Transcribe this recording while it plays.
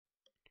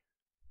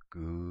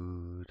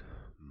Good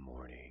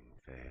morning,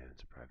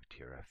 fans.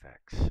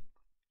 PrivateerFX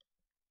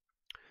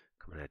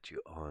coming at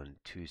you on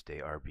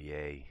Tuesday,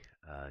 RBA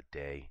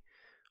day.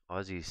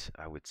 Aussies,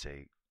 I would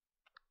say,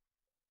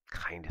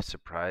 kind of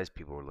surprised.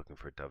 People were looking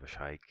for a dovish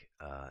hike,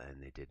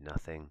 and they did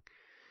nothing.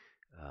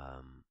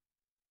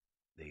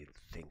 They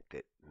think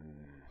that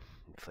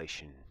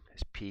inflation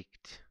has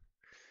peaked.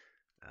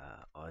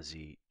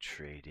 Aussie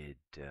traded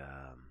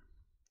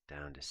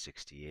down to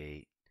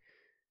 68,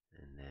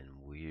 and then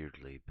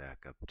weirdly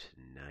back up to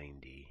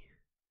 90.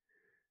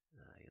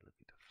 You look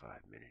at the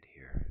 5-minute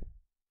here.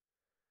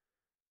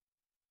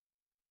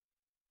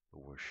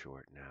 But we're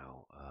short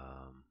now.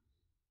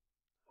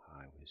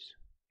 High was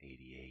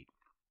 88.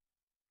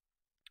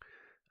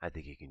 I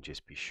think you can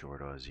just be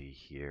short Aussie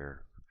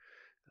here.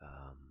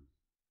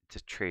 It's a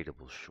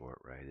tradable short,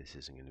 right? This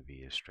isn't going to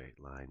be a straight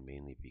line,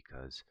 mainly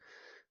because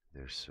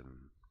there's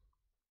some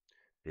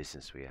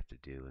business we have to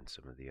do in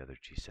some of the other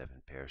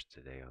G7 pairs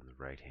today on the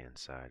right-hand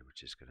side,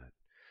 which is going to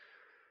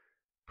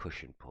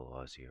push and pull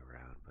Aussie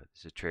around. But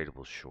it's a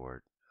tradable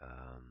short.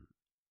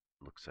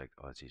 Looks like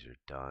Aussies are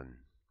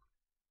done.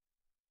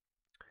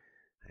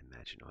 I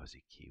imagine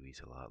Aussie Kiwi's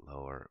a lot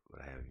lower,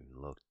 but I haven't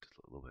even looked.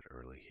 A little bit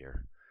early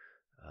here.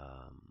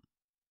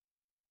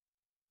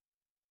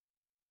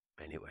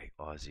 Anyway,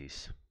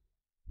 Aussies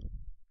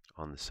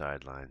on the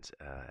sidelines,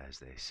 as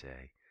they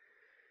say.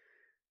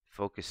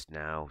 Focus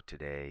now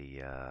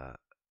today,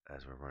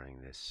 as we're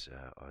running this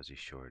Aussie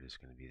short, is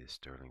going to be the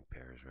sterling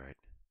pairs, right?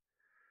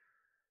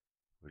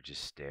 We're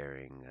just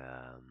staring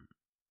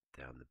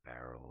down the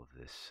barrel of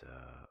this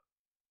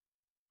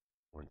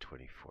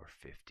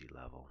 124.50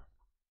 level.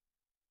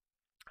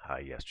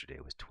 High yesterday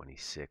was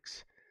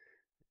 26.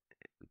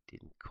 We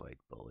didn't quite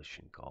bullish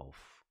in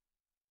golf.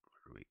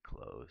 Where do we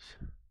close?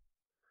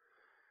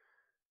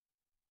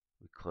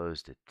 We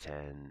closed at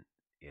 10.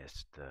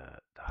 Yes, the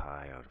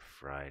high on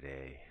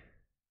Friday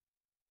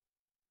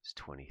is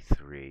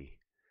 23.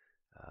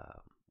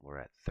 We're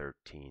at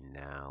 13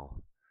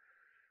 now.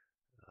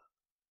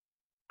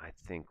 I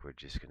think we're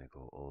just going to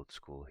go old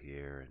school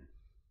here and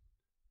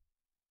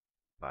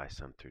buy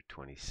some through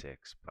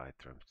 26, buy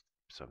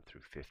some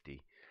through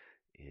 50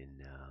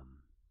 in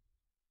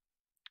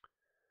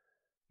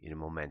a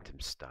momentum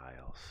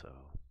style.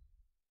 So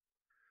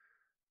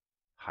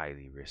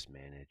highly risk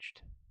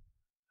managed.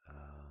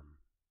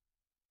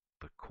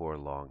 But core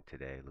long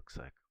today looks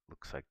like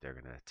they're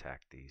going to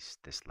attack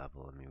this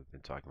level. I mean, we've been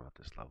talking about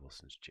this level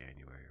since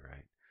January,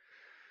 right?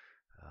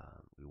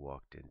 We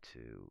walked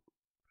into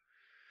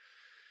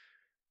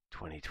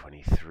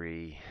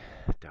 2023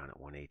 down at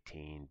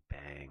 118,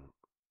 bang,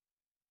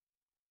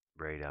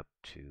 right up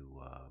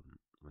to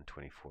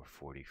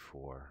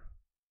 124.44,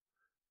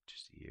 which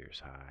is the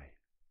year's high,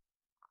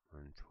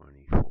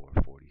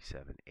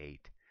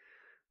 124.47.8.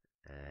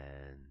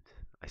 And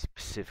I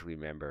specifically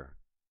remember,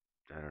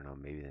 I don't know,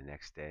 maybe the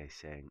next day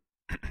saying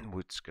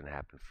what's going to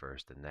happen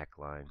first, the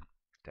neckline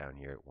down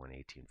here at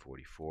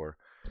 118.44 or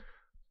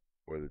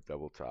the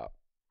double top,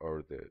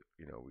 or we're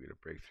going to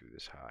break through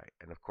this high.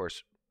 And of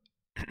course,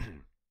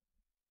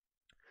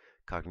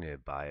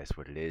 cognitive bias,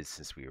 what it is,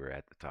 since we were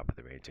at the top of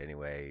the range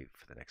anyway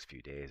for the next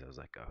few days, I was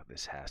like, oh,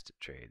 this has to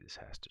trade.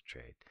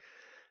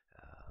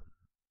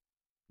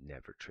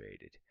 Never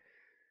traded.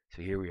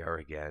 So here we are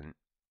again,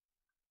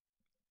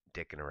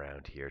 dicking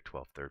around here,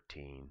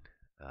 12.13.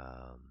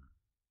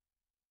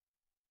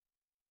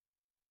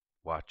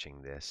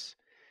 Watching this.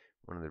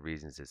 One of the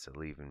reasons it's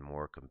even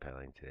more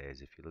compelling today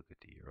is if you look at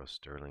the Euro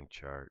Sterling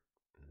chart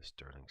and the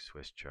Sterling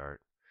Swiss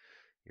chart.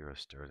 Euro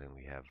Sterling,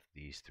 we have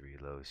these three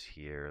lows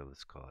here.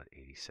 Let's call it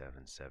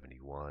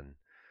 87.71.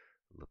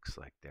 Looks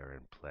like they're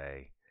in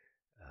play.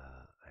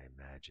 I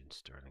imagine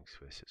Sterling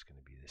Swiss is going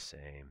to be the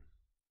same.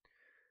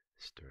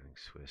 Sterling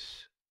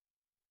Swiss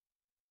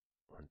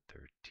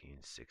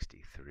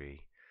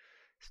 113.63.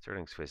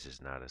 Sterling Swiss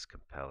is not as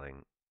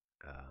compelling,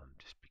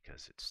 just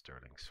because it's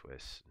Sterling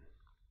Swiss.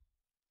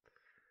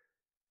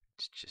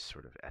 It's just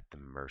sort of at the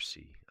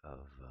mercy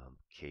of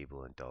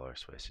cable and dollar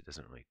Swiss. It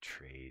doesn't really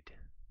trade.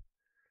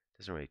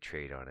 Doesn't really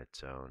trade on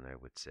its own, I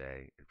would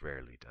say. It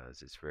rarely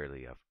does. It's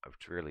rarely a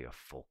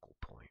focal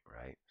point,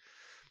 right?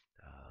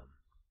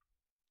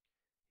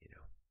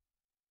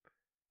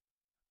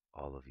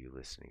 All of you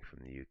listening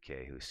from the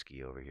UK who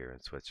ski over here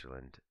in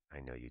Switzerland, I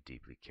know you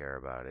deeply care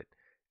about it.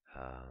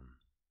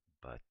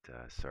 But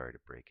sorry to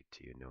break it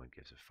to you, no one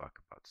gives a fuck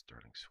about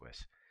Sterling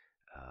Swiss.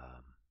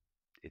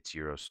 It's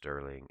Euro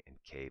Sterling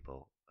and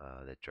cable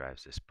that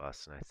drives this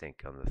bus, and I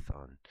think on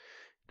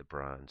the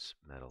bronze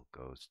medal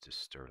goes to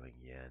Sterling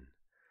Yen,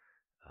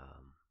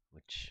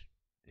 which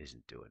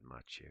isn't doing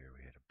much here.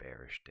 We had a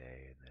bearish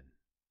day and then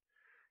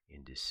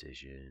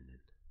indecision,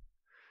 and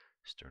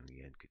Sterling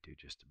Yen could do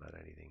just about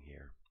anything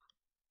here.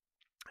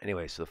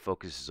 Anyway, so the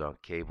focus is on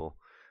cable.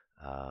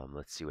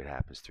 Let's see what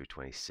happens through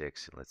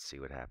 26, and let's see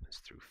what happens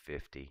through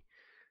 50.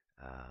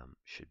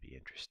 Should be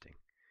interesting.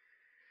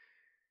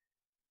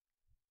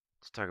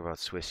 Let's talk about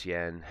Swiss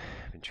yen.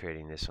 I've been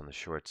trading this on the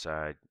short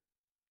side.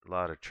 A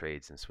lot of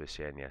trades in Swiss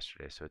yen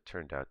yesterday, so it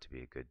turned out to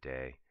be a good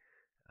day.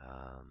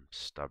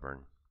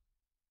 Stubborn.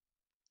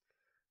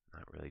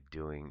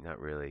 not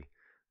really,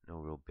 no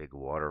real big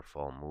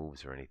waterfall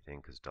moves or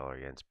anything because dollar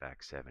yen's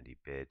back 70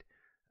 bid.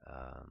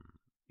 Um,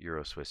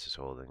 Euro Swiss is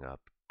holding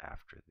up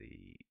after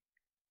the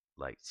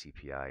light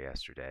CPI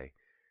yesterday.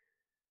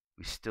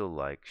 We still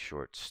like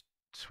short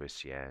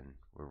Swiss yen.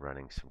 We're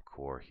running some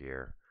core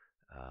here,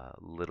 a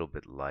little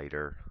bit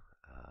lighter.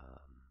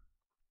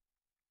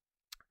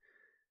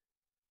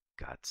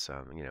 Got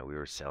some, we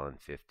were selling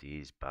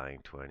 50s,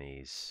 buying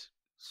 20s,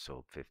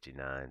 sold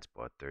 59s,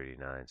 bought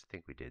 39s. I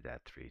think we did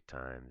that 3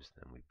 times.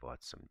 Then we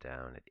bought some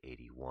down at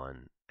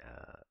 81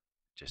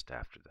 just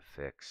after the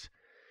fix.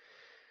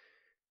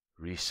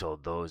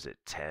 Resold those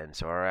at 10.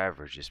 So our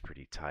average is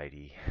pretty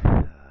tidy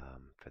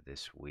for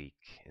this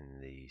week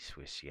in the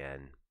Swiss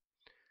yen.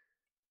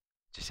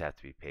 Just have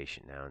to be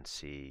patient now and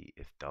see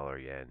if dollar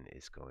yen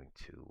is going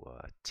to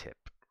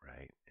tip,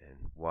 right?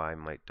 And why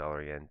might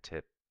dollar yen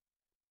tip?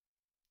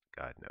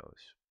 God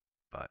knows.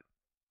 But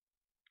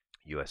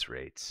U.S.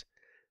 rates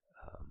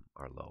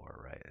are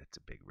lower, right? It's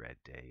a big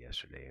red day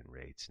yesterday in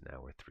rates.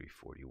 Now we're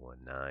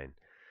 341.9.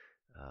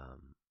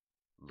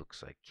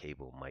 Looks like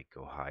cable might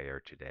go higher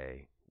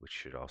today, which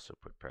should also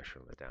put pressure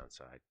on the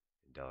downside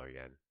in dollar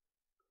yen.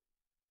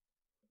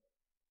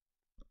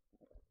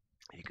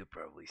 You could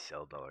probably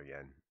sell dollar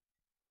yen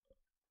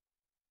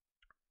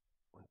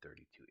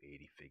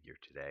 132.80 figure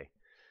today.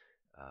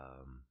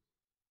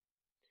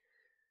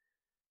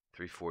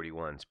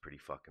 341 is pretty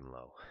fucking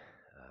low.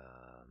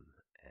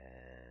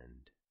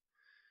 And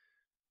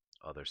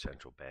other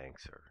central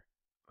banks are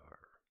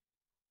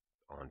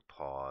on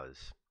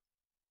pause.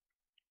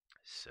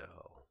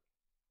 So,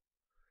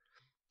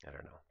 I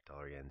don't know.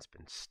 Dollar yen's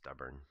been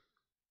stubborn.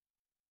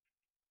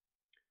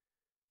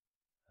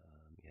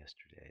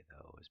 Yesterday,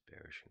 though, was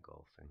bearish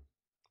engulfing.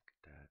 Look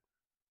at that.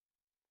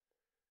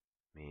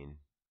 I mean,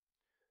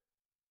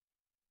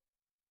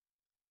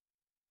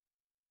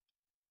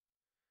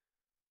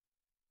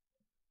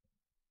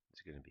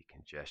 there's going to be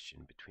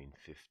congestion between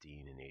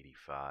 15 and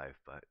 85,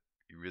 but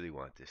you really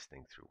want this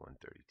thing through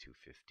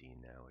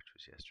 132.15 now, which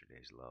was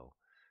yesterday's low.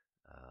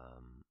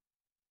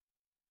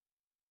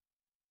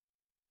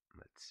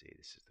 Let's see,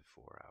 this is the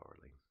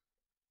 4-hourly.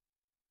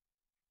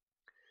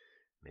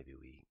 Maybe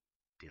we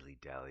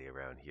dilly-dally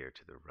around here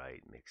to the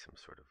right, make some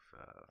sort of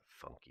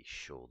funky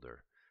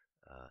shoulder,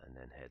 and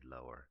then head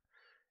lower.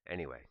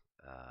 Anyway,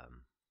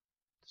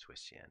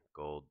 Swiss yen.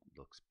 Gold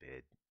looks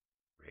bid,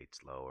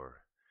 rates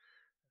lower.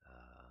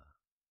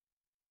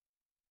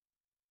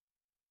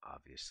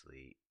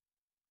 Obviously,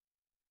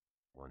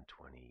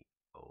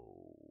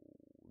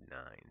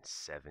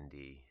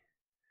 120.0970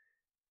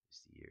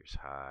 is the year's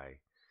high.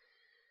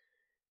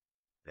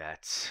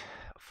 That's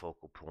a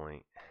focal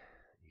point.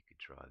 You could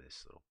draw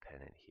this little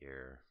pennant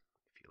here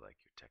if you like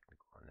your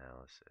technical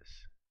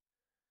analysis.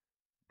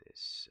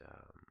 This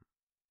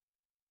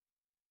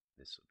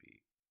will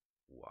be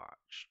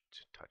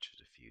watched,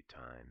 touches a few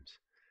times.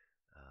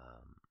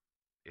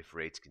 If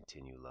rates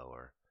continue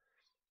lower,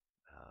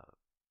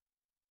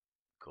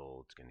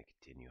 gold's going to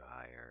continue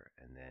higher,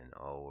 and then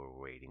all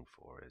we're waiting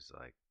for is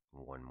like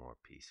one more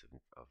piece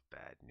of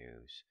bad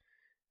news,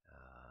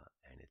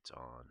 and it's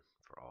on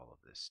for all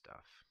of this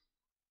stuff.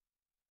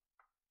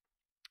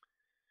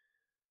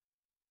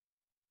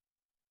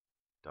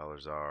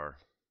 Dollars are,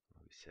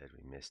 we said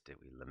we missed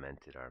it. We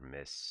lamented our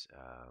miss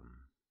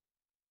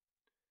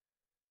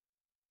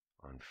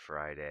on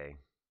Friday.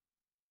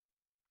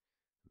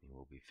 I mean,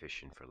 we'll be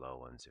fishing for low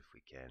ones if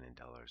we can, and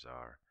dollars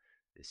are.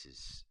 This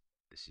is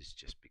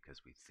just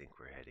because we think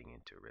we're heading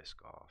into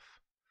risk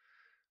off.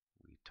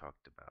 We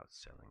talked about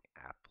selling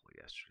Apple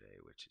yesterday,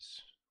 which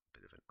is a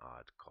bit of an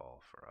odd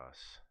call for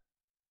us.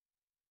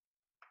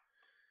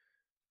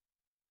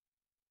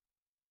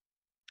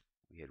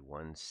 We had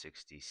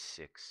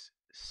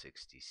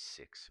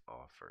 166.66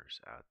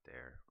 offers out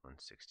there,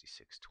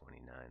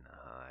 166.29 the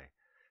high,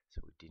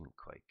 so we didn't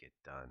quite get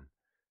done.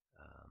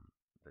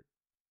 But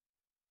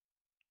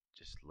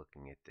just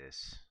looking at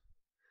this,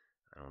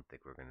 I don't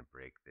think we're going to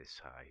break this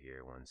high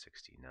here,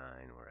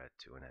 169. We're at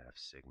 2.5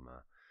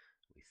 sigma.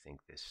 We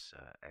think this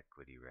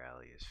equity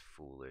rally is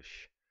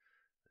foolish.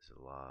 There's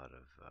a lot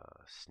of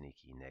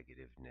sneaky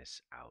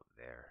negativeness out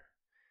there.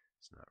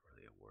 It's not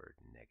really a word,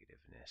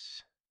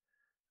 negativeness.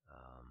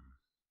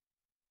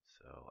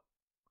 So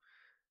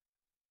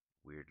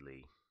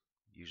weirdly,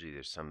 usually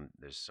there's some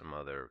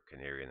other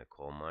canary in the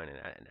coal mine,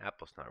 and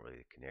Apple's not really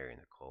the canary in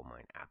the coal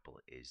mine. Apple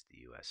is the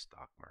U.S.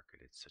 stock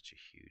market. It's such a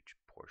huge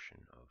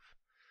portion of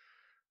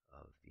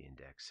the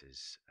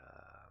indexes,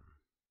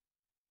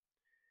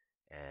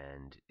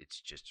 and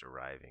it's just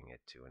arriving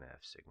at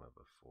 2.5 sigma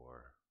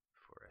before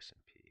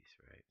S&Ps,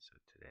 right? So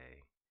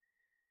today,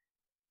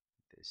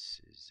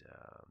 this is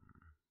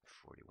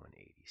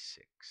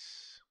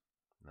 41.86,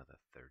 another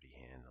 30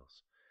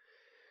 handles.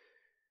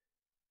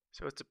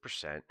 So it's a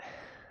percent.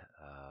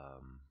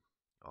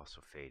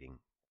 Also fading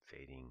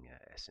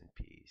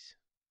S&Ps.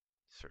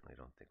 Certainly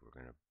don't think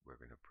we're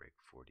gonna break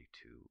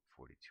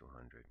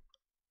 4,200.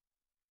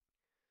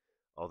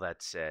 All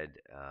that said,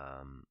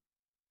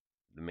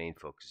 the main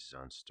focus is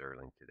on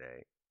sterling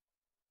today.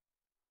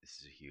 This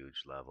is a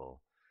huge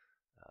level.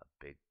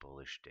 Big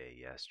bullish day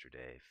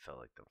yesterday.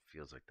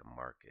 Feels like the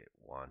market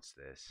wants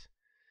this.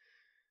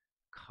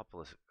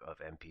 Couple of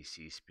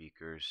MPC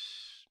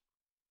speakers,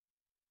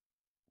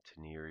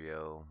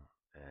 Tenerio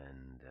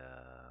and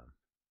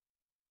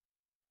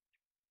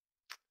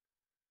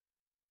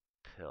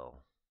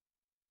Pill,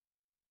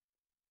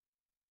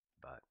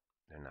 but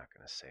they're not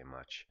going to say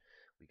much.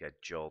 We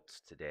got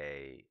Jolts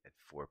today at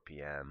 4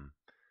 p.m.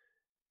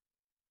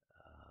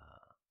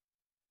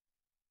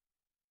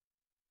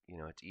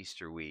 It's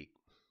Easter week.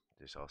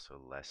 There's also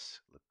less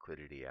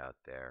liquidity out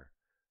there.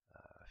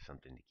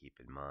 Something to keep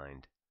in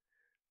mind.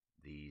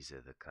 These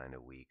are the kind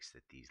of weeks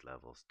that these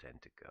levels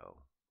tend to go.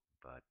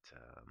 But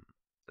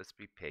let's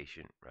be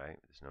patient, right?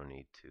 There's no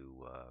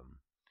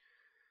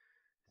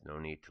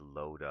need to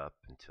load up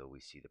until we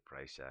see the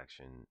price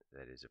action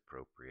that is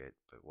appropriate.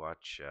 But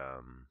watch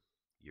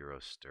Euro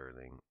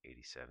Sterling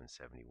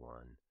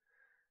 87.71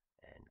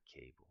 and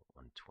Cable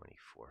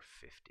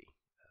 124.50.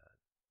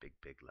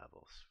 Big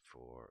levels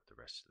for the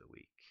rest of the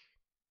week.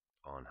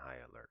 On high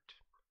alert.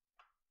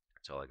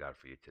 That's all I got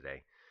for you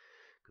today.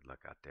 Good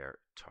luck out there.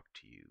 Talk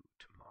to you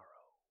tomorrow.